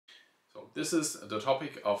this is the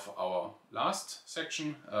topic of our last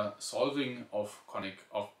section, solving of conic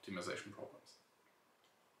optimization problems.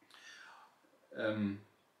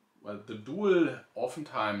 Well, the dual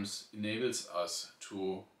oftentimes enables us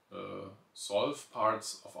to solve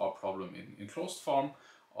parts of our problem in closed form,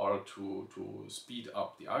 or to speed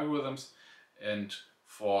up the algorithms. And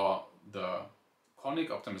for the conic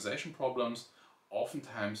optimization problems,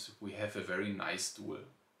 oftentimes we have a very nice dual.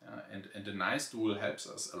 And a nice dual helps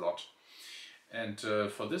us a lot. And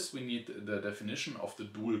for this we need the definition of the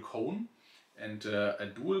dual cone. And a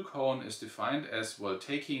dual cone is defined as, well,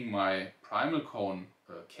 taking my primal cone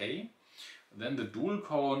k, then the dual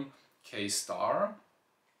cone k star.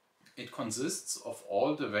 It consists of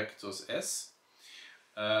all the vectors s,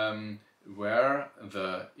 where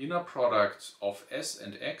the inner product of s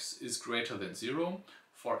and x is greater than 0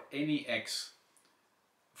 for any x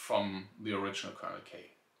from the original kernel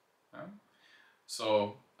k.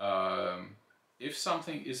 So if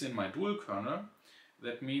something is in my dual kernel,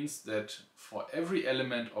 that means that for every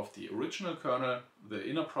element of the original kernel, the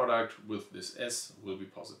inner product with this s will be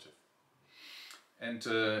positive. And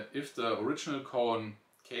if the original cone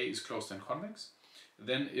k is closed and convex,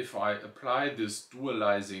 then if I apply this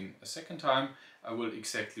dualizing a second time, I will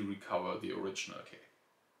exactly recover the original k.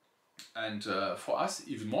 And for us,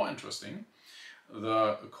 even more interesting,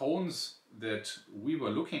 the cones that we were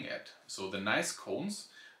looking at, so the nice cones,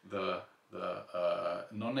 the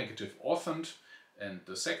non-negative orthant and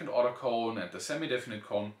the second order cone and the semi-definite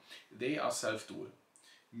cone, they are self-dual,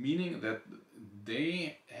 meaning that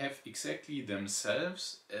they have exactly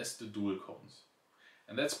themselves as the dual cones.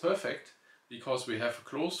 And that's perfect, because we have a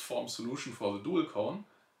closed form solution for the dual cone.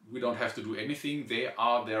 We don't have to do anything, they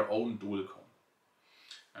are their own dual cone.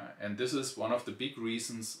 And this is one of the big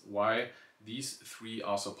reasons why these three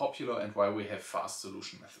are so popular and why we have fast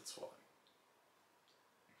solution methods for them.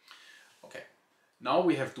 Okay, now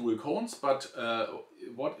we have dual cones, but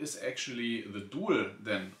what is actually the dual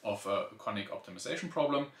then of a conic optimization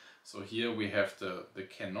problem? So here we have the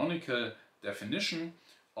canonical definition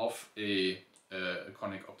of a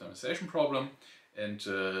conic optimization problem, and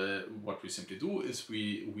what we simply do is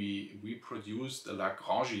we produce the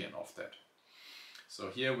Lagrangian of that. So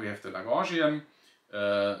here we have the Lagrangian,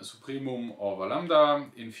 supremum over lambda,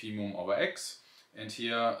 infimum over x, and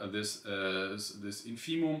here this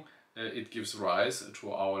infimum, it gives rise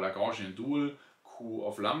to our Lagrangian dual q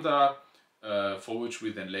of lambda, for which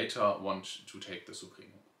we then later want to take the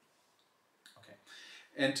supremum. Okay,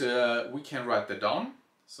 and we can write that down.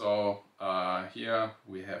 So here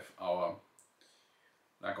we have our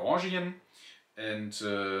Lagrangian and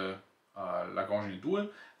Lagrangian dual,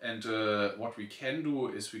 and what we can do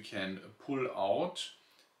is we can pull out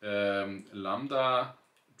lambda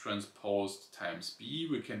transposed times b.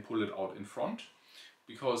 We can pull it out in front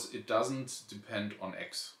because it doesn't depend on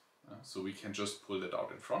x, so we can just pull it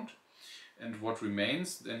out in front. And what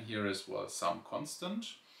remains then here is, well, some constant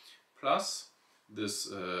plus this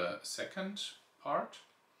second part.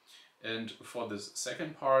 And for this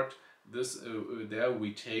second part, there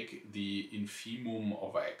we take the infimum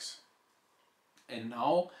over x. And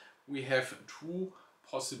now we have two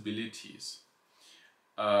possibilities.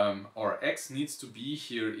 Or x needs to be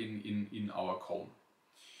here in our cone.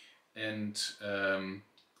 And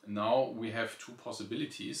now we have two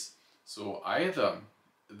possibilities. So either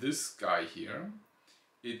this guy here,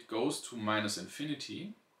 it goes to minus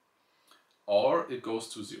infinity, or it goes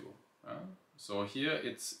to 0. So here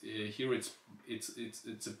it's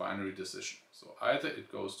a binary decision. So either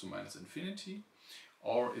it goes to minus infinity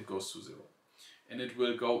or it goes to 0. And it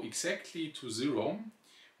will go exactly to 0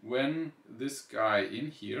 when this guy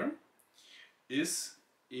in here is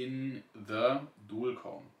in the dual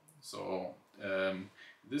cone. So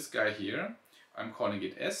this guy here, I'm calling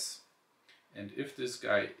it S, and if this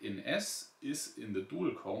guy in S is in the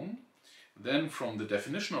dual cone, then from the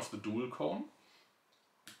definition of the dual cone,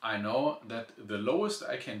 I know that the lowest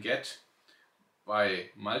I can get by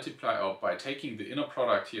taking the inner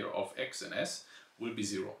product here of x and s will be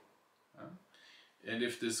 0. And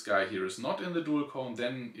if this guy here is not in the dual cone,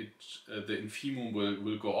 then the infimum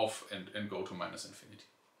will go off and go to minus infinity.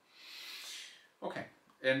 Okay,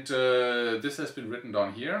 and this has been written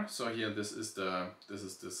down here. So here this is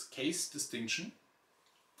this case distinction,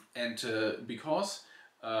 and because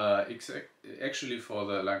actually for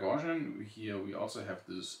the Lagrangian here we also have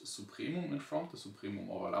this supremum in front, the supremum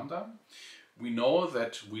over lambda. We know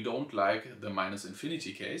that we don't like the minus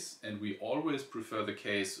infinity case, and we always prefer the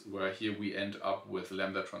case where here we end up with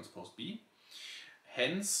lambda transpose b.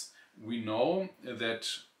 Hence we know that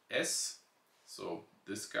S, so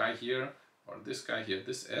this guy here, or this guy here,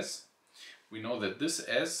 this S, we know that this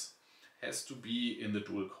S has to be in the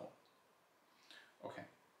dual cone. Okay,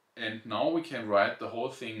 and now we can write the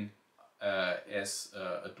whole thing as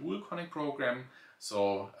a dual conic program.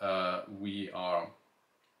 So we are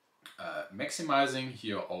maximizing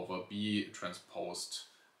here over B transposed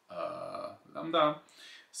lambda,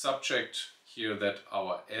 subject here that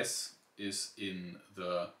our S is in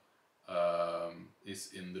the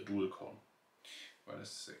dual cone. Wait a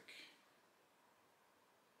sec.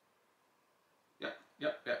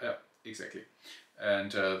 Yeah, exactly.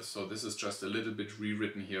 And so this is just a little bit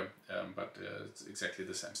rewritten here, but it's exactly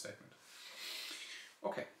the same statement.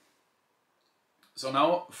 Okay. So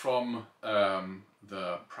now from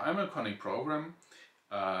the primal conic program,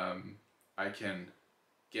 I can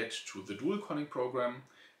get to the dual conic program,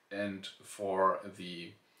 and for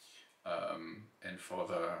the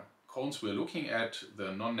cones we're looking at,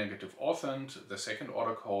 the non-negative orthant, the second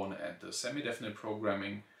order cone, and the semi-definite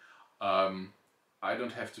programming, I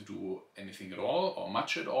don't have to do anything at all or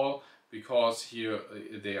much at all, because here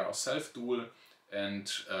they are self-dual,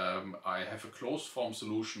 and I have a closed form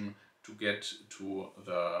solution to get to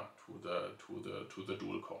the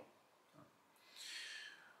dual cone.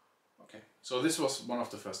 Okay, so this was one of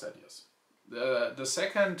the first ideas. The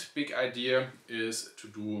second big idea is to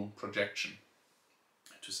do projection.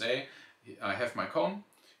 To say, I have my cone,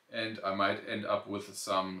 and I might end up with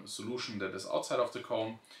some solution that is outside of the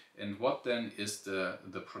cone, and what then is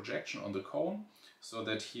the projection on the cone, so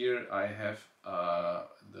that here I have the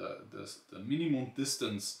minimum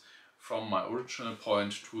distance from my original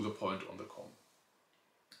point to the point on the cone.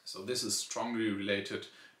 So this is strongly related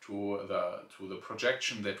to the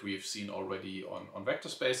projection that we've seen already on vector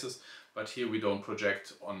spaces, but here we don't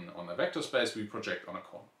project on a vector space, we project on a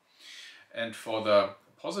cone. And for the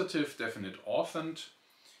positive definite orthant,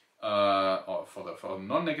 or for the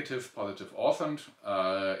non-negative positive orthant,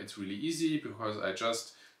 it's really easy, because I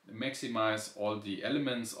just maximize all the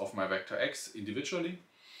elements of my vector x individually.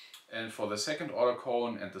 And for the second order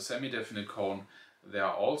cone and the semi-definite cone, there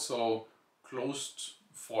are also closed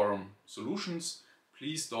form solutions.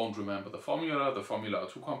 Please don't remember the formula are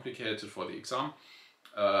too complicated for the exam,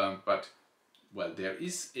 but well, there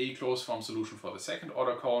is a closed form solution for the second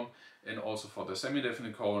order cone, and also for the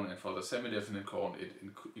semi-definite cone, and for the semi-definite cone it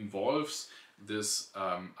involves this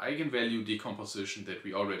eigenvalue decomposition that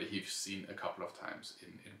we already have seen a couple of times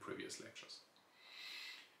in previous lectures.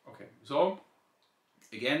 Okay, so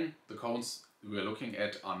again, the cones we are looking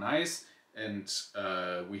at are nice, and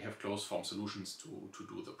we have closed form solutions to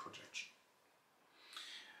do the projection.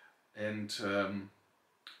 And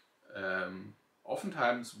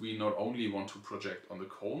oftentimes we not only want to project on the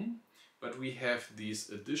cone, but we have these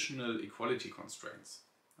additional equality constraints.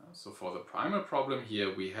 So for the primal problem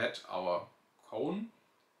here, we had our cone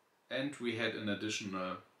and we had an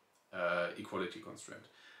additional equality constraint.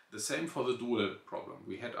 The same for the dual problem.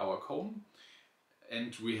 We had our cone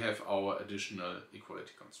and we have our additional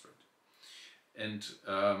equality constraint. And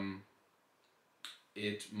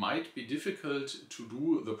it might be difficult to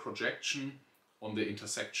do the projection on the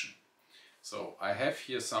intersection. So I have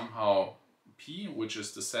here somehow P, which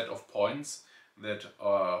is the set of points that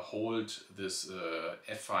hold this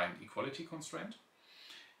affine equality constraint,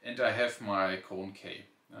 and I have my cone K.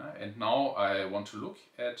 And now I want to look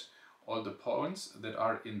at all the points that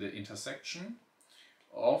are in the intersection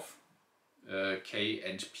of K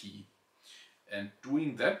and P. And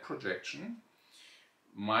doing that projection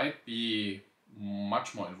might be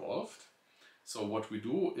much more involved. So what we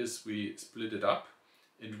do is we split it up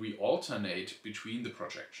and we alternate between the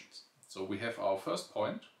projections. So we have our first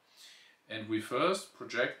point, and we first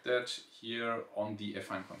project that here on the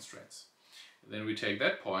affine constraints. Then we take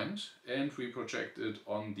that point and we project it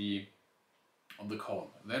on the cone.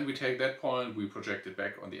 Then we take that point, we project it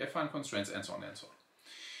back on the affine constraints, and so on and so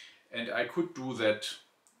on. And I could do that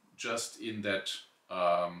just in that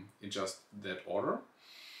order.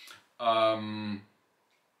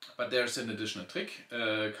 But there's an additional trick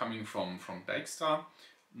coming from Dijkstra,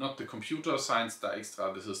 not the computer science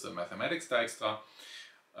Dijkstra, this is the mathematics Dijkstra.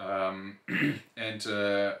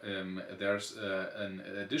 There's an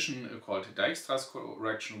addition called Dijkstra's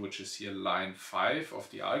correction, which is here line 5 of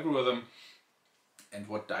the algorithm. And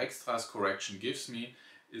what Dijkstra's correction gives me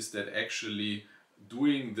is that actually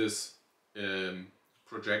doing this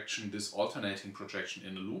projection, this alternating projection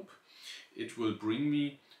in a loop, it will bring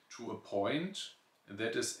me to a point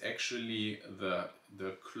that is actually the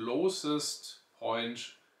closest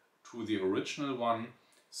point to the original one,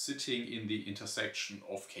 sitting in the intersection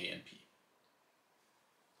of K and P.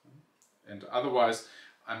 And otherwise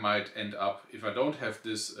I might end up, if I don't have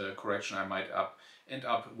this correction, I might end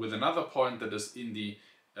up with another point that is in the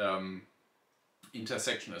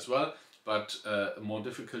intersection as well. but more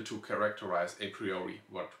difficult to characterize a priori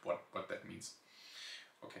what that means.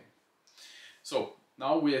 Okay, so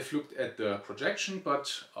now we have looked at the projection,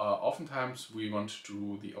 but oftentimes we want to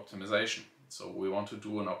do the optimization. So we want to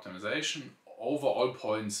do an optimization over all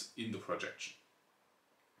points in the projection.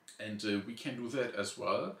 And we can do that as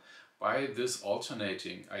well by this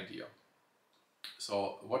alternating idea.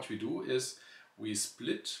 So what we do is we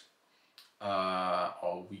split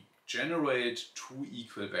or we generate two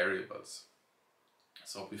equal variables.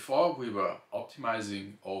 So before we were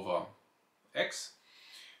optimizing over x,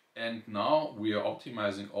 and now we are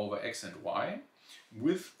optimizing over x and y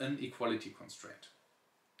with an equality constraint.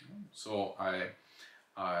 So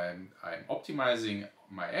I'm optimizing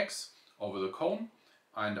my x over the cone,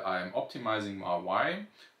 and I'm optimizing my y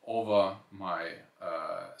over my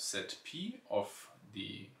set P of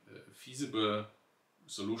the feasible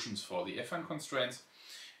solutions for the affine constraints.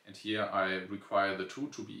 And here I require the two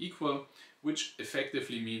to be equal, which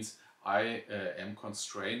effectively means I am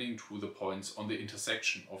constraining to the points on the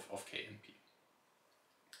intersection of k and p.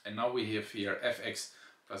 And now we have here fx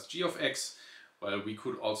plus g of x. Well, we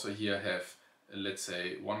could also here have, let's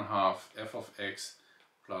say, 1/2 f of x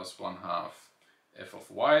plus 1/2 f of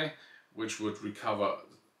y, which would recover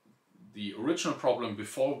the original problem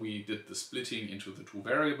before we did the splitting into the two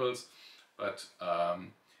variables. But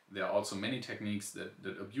there are also many techniques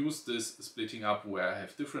that abuse this splitting up, where I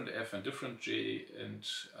have different f and different j, and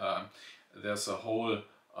there's a whole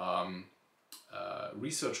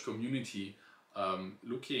research community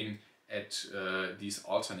looking at these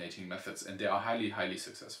alternating methods, and they are highly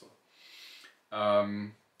successful.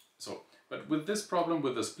 But with this problem,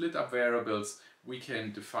 with the split up variables, we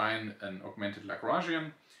can define an augmented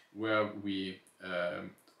Lagrangian where we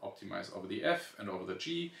optimize over the f and over the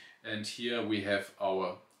g, and here we have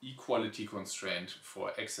our equality constraint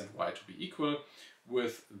for x and y to be equal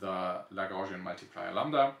with the Lagrangian multiplier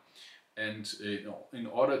lambda. And in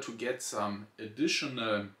order to get some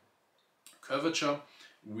additional curvature,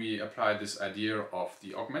 we apply this idea of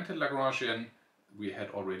the augmented Lagrangian. We had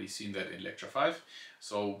already seen that in lecture 5.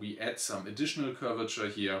 So we add some additional curvature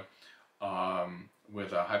here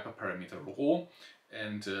with a hyperparameter rho,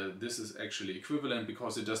 and this is actually equivalent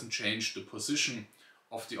because it doesn't change the position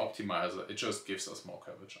of the optimizer, it just gives us more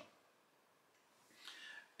curvature.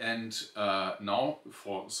 And now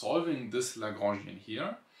for solving this Lagrangian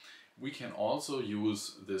here, we can also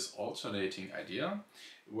use this alternating idea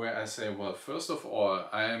where I say, well, first of all,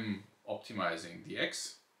 I'm optimizing the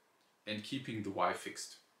x and keeping the y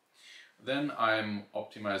fixed. Then I'm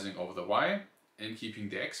optimizing over the y and keeping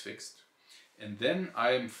the x fixed. And then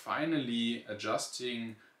I'm finally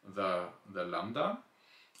adjusting the lambda,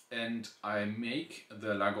 and I make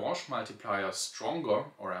the Lagrange multiplier stronger,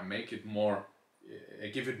 or I make it more, I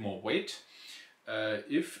give it more weight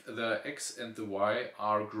if the x and the y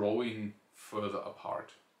are growing further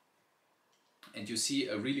apart. And you see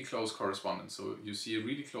a really close correspondence. So you see a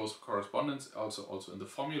really close correspondence also in the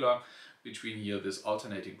formula between here this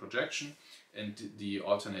alternating projection and the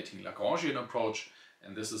alternating Lagrangian approach.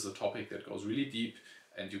 And this is a topic that goes really deep,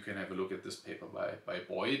 and you can have a look at this paper by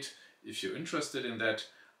Boyd if you're interested in that.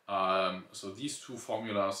 So these two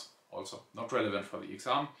formulas, also not relevant for the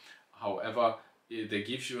exam, however, they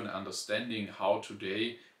give you an understanding how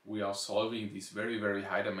today we are solving these very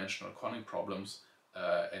high dimensional conic problems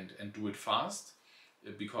and do it fast,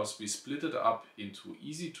 because we split it up into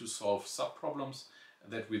easy to solve subproblems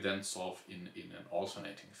that we then solve in an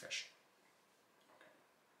alternating fashion.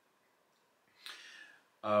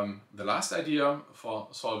 The last idea for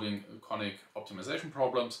solving conic optimization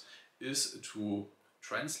problems is to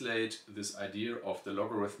translate this idea of the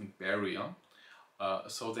logarithmic barrier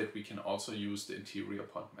so that we can also use the interior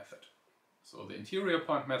point method. So the interior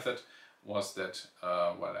point method was that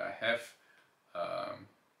well, I have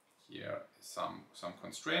here some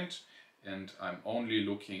constraint, and I'm only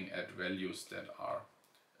looking at values that are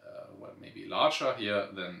well, maybe larger here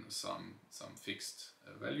than some fixed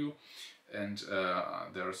value. And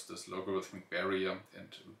there's this logarithmic barrier,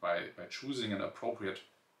 and by choosing an appropriate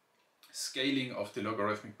scaling of the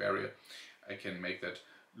logarithmic barrier, I can make that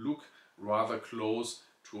look rather close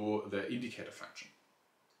to the indicator function.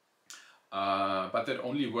 But that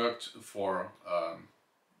only worked for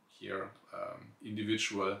here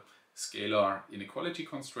individual scalar inequality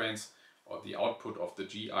constraints, or the output of the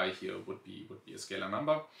gi here would be a scalar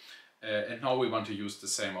number. And now we want to use the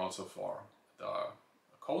same also for the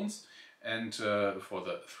cones. And for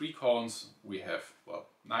the 3 cones we have, well,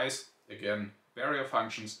 nice, again, barrier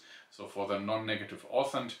functions. So for the non-negative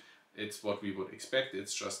orthant, it's what we would expect.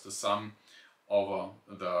 It's just the sum over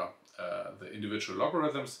the individual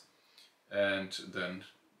logarithms. And then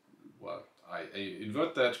well, I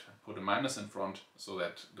invert that, put a minus in front so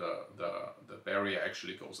that the barrier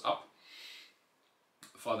actually goes up.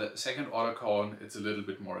 For the second order cone, it's a little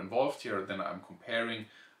bit more involved here. Then I'm comparing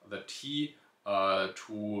the t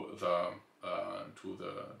to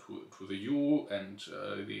the u, and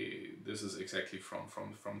this is exactly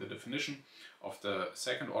from the definition of the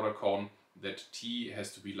second order cone, that t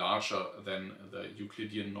has to be larger than the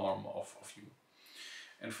Euclidean norm of u.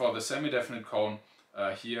 And for the semi-definite cone,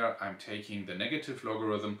 here I'm taking the negative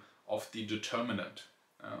logarithm of the determinant.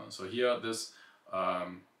 So here this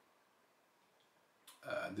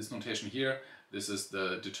notation here, this is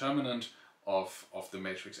the determinant of the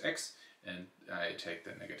matrix X, and I take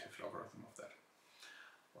the negative logarithm of that.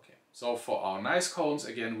 Okay, so for our nice cones,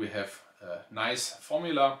 again, we have a nice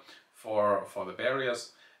formula for the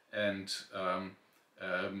barriers, and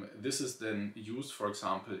this is then used, for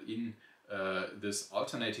example, in this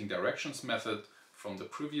alternating directions method from the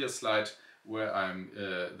previous slide, where I'm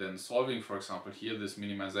then solving, for example, here this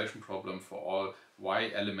minimization problem for all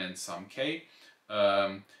y elements sum k,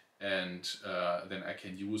 and then I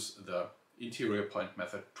can use the interior point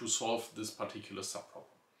method to solve this particular subproblem.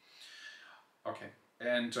 Okay,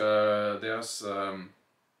 and there's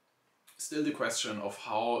still the question of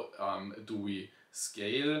how do we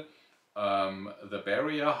scale the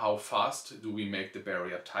barrier, how fast do we make the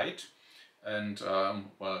barrier tight. And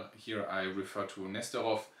well, here I refer to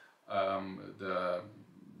Nesterov. The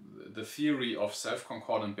theory of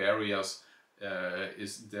self-concordant barriers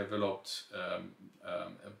is developed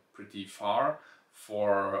pretty far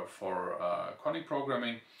for Conic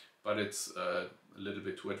programming, but it's a little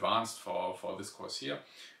bit too advanced for this course here.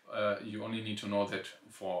 You only need to know that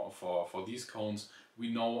for these cones, we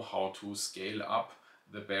know how to scale up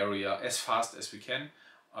the barrier as fast as we can,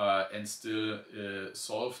 and still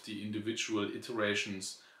solve the individual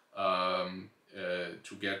iterations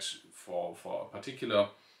to get for a particular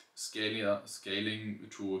scaling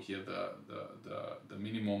to here the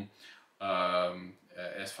minimum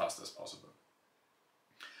as fast as possible.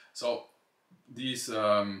 So these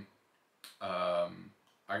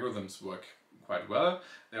algorithms work quite well.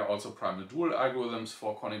 There are also prime dual algorithms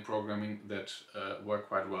for Conic programming that work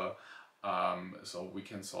quite well. So we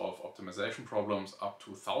can solve optimization problems up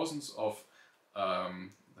to thousands of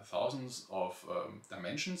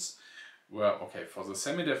dimensions. Where, okay, for the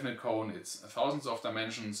semi-definite cone it's thousands of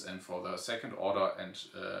dimensions, and for the second order and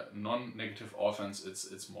non-negative orphans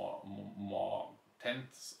it's more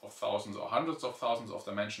tens of thousands or hundreds of thousands of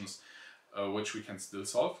dimensions, which we can still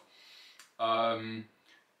solve. I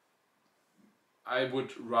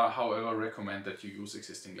would, however, recommend that you use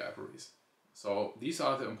existing libraries. So these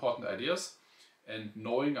are the important ideas, and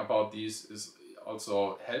knowing about these is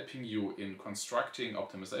also helping you in constructing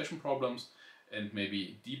optimization problems and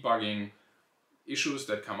maybe debugging issues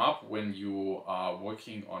that come up when you are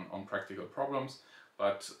working on practical problems.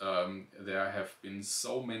 But there have been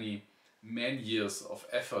so many man-years of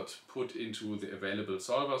effort put into the available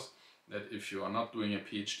solvers that if you are not doing a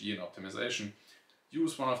PhD in optimization,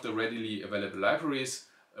 use one of the readily available libraries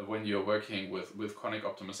when you're working with Conic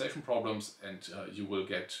optimization problems, and you will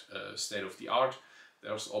get state-of-the-art.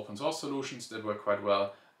 There's open source solutions that work quite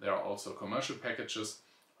well. There are also commercial packages,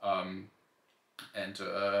 and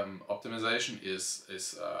optimization is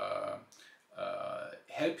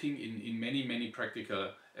helping in many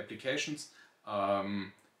practical applications,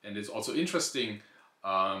 and it's also interesting.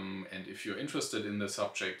 And if you're interested in the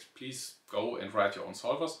subject, please go and write your own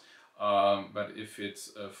solvers. But if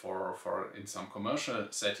it's in some commercial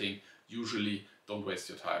setting, usually don't waste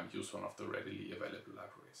your time. Use one of the readily available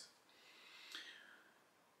libraries.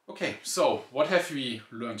 Okay, so what have we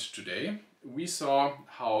learned today? We saw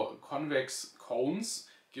how convex cones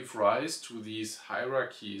give rise to these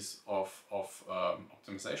hierarchies of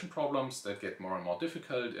optimization problems that get more and more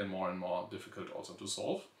difficult also to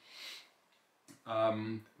solve.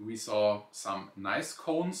 We saw some nice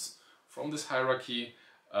cones from this hierarchy,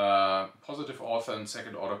 positive orphan,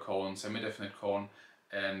 second order cone, semi-definite cone,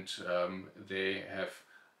 and they have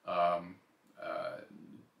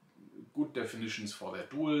good definitions for their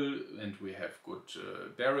dual, and we have good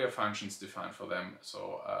barrier functions defined for them.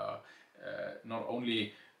 So not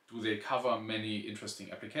only do they cover many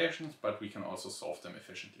interesting applications, but we can also solve them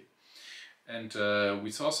efficiently. And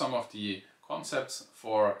we saw some of the concepts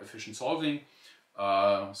for efficient solving.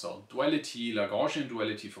 So duality, Lagrangian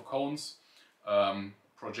duality for cones,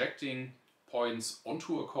 projecting points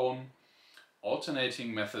onto a cone,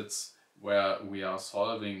 alternating methods where we are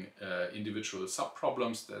solving individual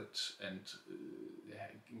subproblems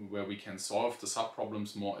where we can solve the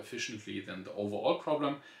subproblems more efficiently than the overall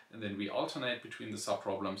problem, and then we alternate between the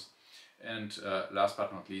subproblems. and last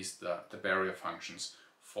but not least the barrier functions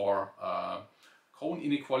for cone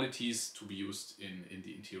inequalities to be used in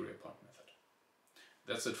the interior point method.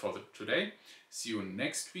 That's it for today. See you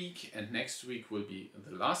next week, and next week will be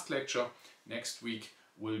the last lecture. Next week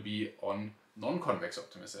will be on non-convex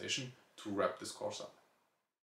optimization to wrap this course up.